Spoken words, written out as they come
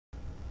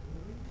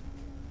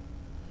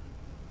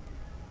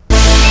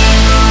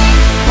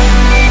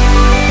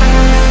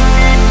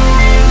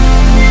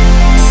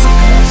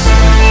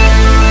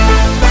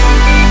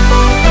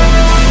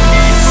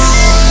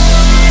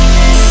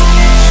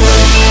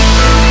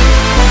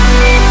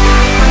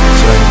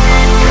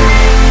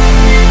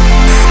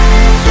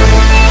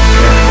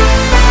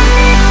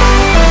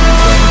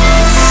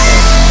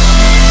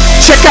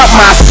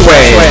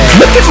swag.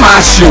 Look at my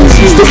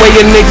shoes, the way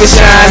a nigga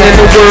shine in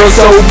the world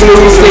so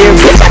blue. Said,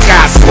 bitch, I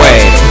got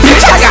swag.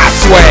 Bitch, I got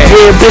swag.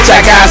 Yeah, bitch, I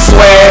got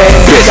swag.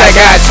 Bitch, I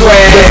got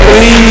swag. Just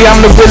believe I'm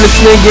the realest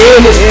nigga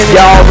in it.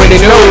 Y'all already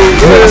know.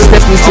 When I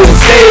step into the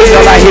stage,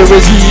 all I hear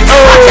is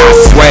I got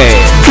swag.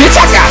 Bitch,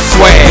 I got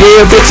swag.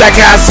 Yeah, bitch, I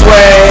got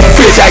swag.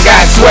 Bitch, I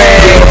got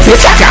swag.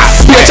 Bitch, I got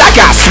swag. Bitch, I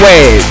got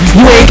swag.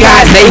 You ain't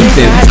got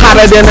Nathan.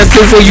 Hotter than a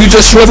sizzle, you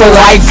just shrivel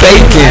like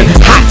bacon.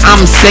 Hot,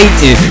 I'm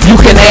Satan. You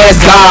can ask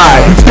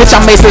God. Bitch, I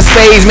make the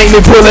stage, make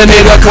me pull a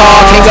nigga car.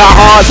 Ain't got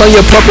hearts on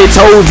your puppet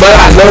toes, but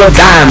I love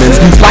diamonds.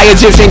 Fly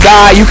Egyptian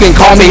God, you can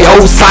call me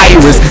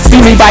Osiris.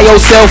 See me by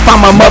yourself,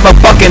 I'm a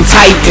motherfucking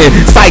titan.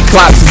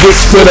 Cyclops,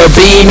 bitch, put a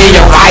beam in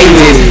your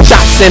eyelid.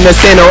 Shots in the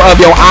center of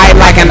your eye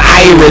like an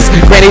iris.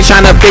 Granny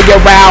tryna figure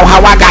out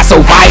how I got so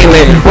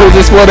violent.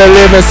 Roses for the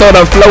living, so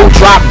the flow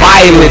drop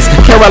violence.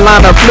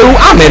 Carolina flu,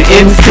 I'm an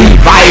NC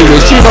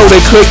virus. She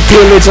loaded cook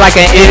pillage like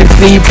an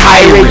NC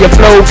pirate. Your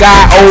flow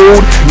got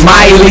old,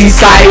 Miley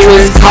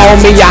Cyrus. Call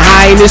me your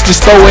highness,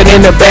 just throw it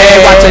in the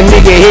bag. Watch a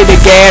nigga hit the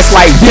gas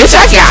like, bitch,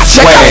 I got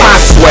swag. Check out my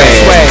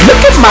swag.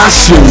 Look at my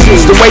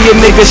shoes, the way a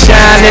nigga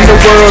shine in the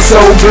world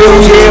so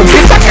blue. Yeah,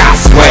 bitch, I got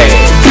swag.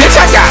 Bitch,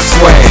 I got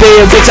swag.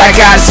 Yeah, bitch, I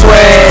got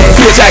swag.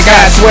 Bitch, I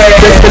got swag.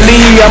 Just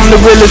believe I'm the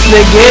realest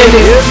nigga in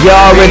it. You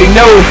already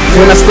know.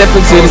 When I step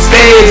into the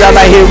stage, all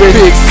I hear is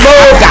big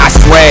smoke. I got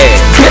swag.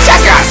 Bitch, I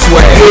got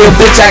swag. Yeah,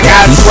 bitch, I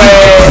got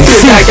swag.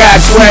 Bitch, I got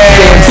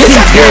swag. Bitch,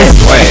 I got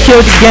swag.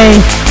 Kill the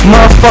game,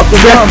 motherfucker,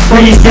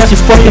 referees. Get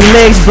your fucking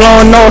legs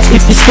blown off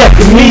if you step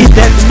with me.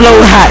 Flow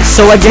hot,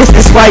 so I guess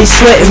that's why you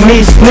sweating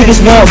me.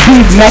 Niggas want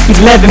beef, Mac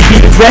 11 be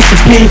the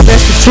recipe.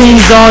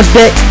 Trees on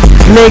deck,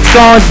 lick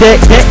on deck.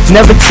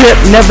 Never trip,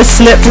 never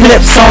slip,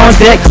 flips on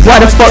deck. Why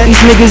the fuck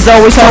these niggas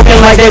always talking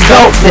like they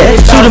dope that?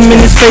 Shoot them in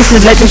his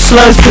faces, let them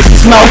slugs push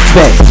his mouth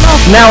back.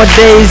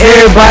 Nowadays,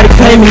 everybody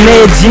claiming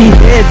they're G.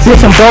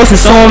 Bitch, I'm bossing,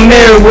 so I'm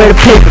married where the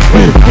paper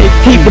be.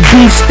 Keep the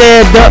beef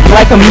stabbed up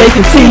like I'm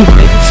making tea.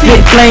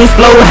 Spit flames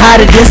flow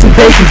hotter than some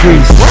bacon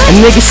grease. A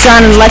nigga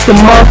shining like a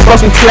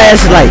motherfucking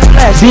flashlight.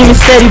 Beaming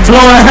steady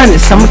blowing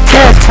hundreds, I'm a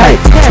cash pipe.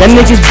 That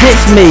nigga's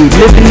bitch made,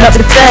 living up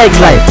the fag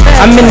life.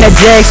 I'm in that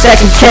jag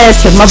stacking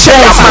cash cause my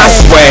bag's my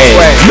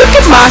swag. Look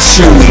at my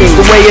shoes,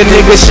 the way a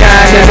nigga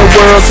shine in the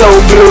world so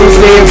blue.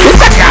 Yeah,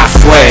 bitch, I got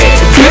swag.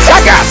 Bitch, I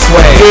got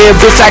swag. Yeah,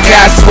 bitch, I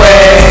got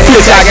swag.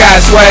 Bitch, I got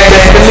swag.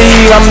 Just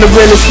believe I'm the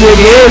realest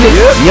nigga in it.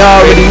 You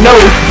already know.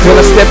 When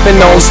I'm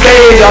stepping on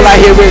stage, all I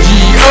hear is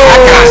I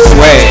got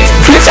swag.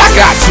 Bitch, I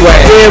got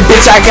swag. Yeah,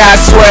 bitch, I got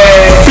swag.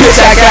 Bitch,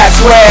 I got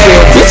swag.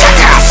 Yeah, bitch, I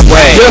got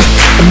swag. Yeah,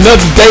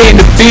 another day in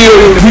the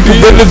field. We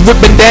gorillas with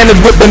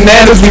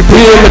bananas, we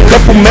peel a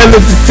couple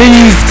melons and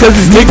seeds, cause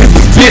these niggas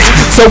is bitch.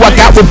 So I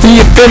got with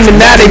BFM and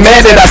now they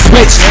mad that I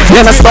switched.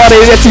 Then I started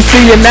SEC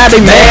and now they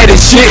mad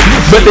as shit.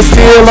 But they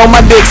still on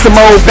my dick, some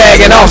old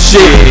bagging off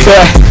shit.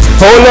 But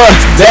hold up,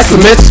 that's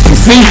some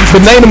see.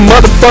 But ain't a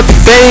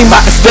motherfucking thing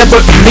about to step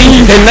up to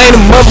me. And ain't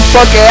a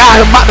motherfucker out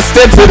here about to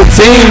step to the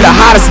team. The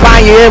hottest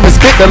line you ever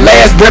spit, the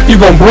last breath you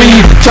gon'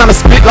 breathe. Tryna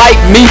spit like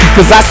me,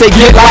 cause I say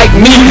get like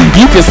me.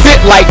 You can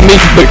sit like me,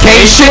 but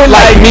can't shit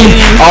like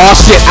me. All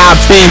shit I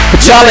be,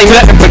 but y'all ain't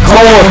nothing but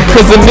corn.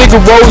 Cause a nigga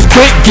rose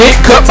quick, get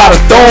cut by the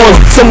thorns.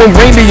 Someone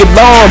ring the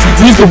alarm,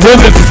 these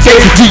gorillas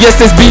escape.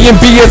 GSSB and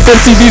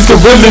BFMC, these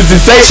gorillas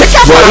is safe. Check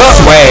out my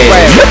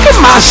swag. Look at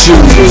my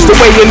shoes, the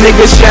way a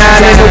nigga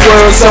shine in the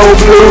world so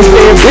blue.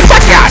 Yeah, bitch, I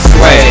got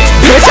swag.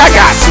 Bitch, I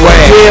got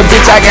swag. Yeah,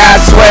 bitch, I got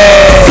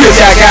swag. Bitch,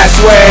 I got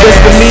swag.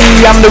 Just believe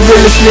I'm the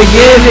realest nigga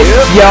in it.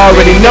 You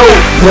already know.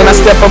 When I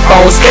step up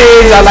on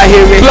stage, all I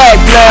hear is black.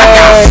 I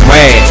got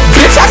swag.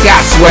 Bitch, I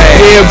got swag.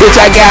 Yeah, bitch,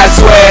 I got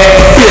swag.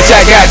 Bitch,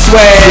 I got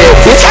swag.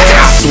 Yeah, bitch, I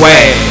got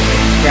swag.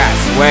 Got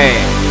swag.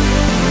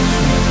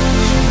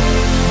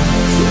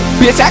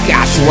 Bitch, I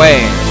got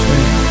swag.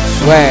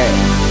 Swag.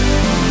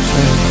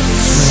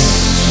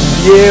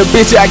 Yeah,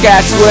 bitch, I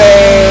got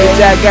swag.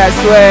 Bitch, I got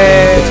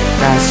swag. Bitch,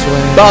 I got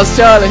swag. Boss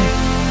Charlie,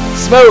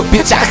 Smoke,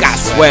 bitch, I got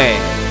swag.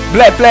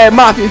 Black Flag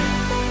Mafia,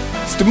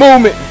 it's the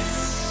movement.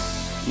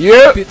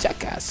 Yeah, bitch, I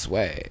got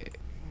swag.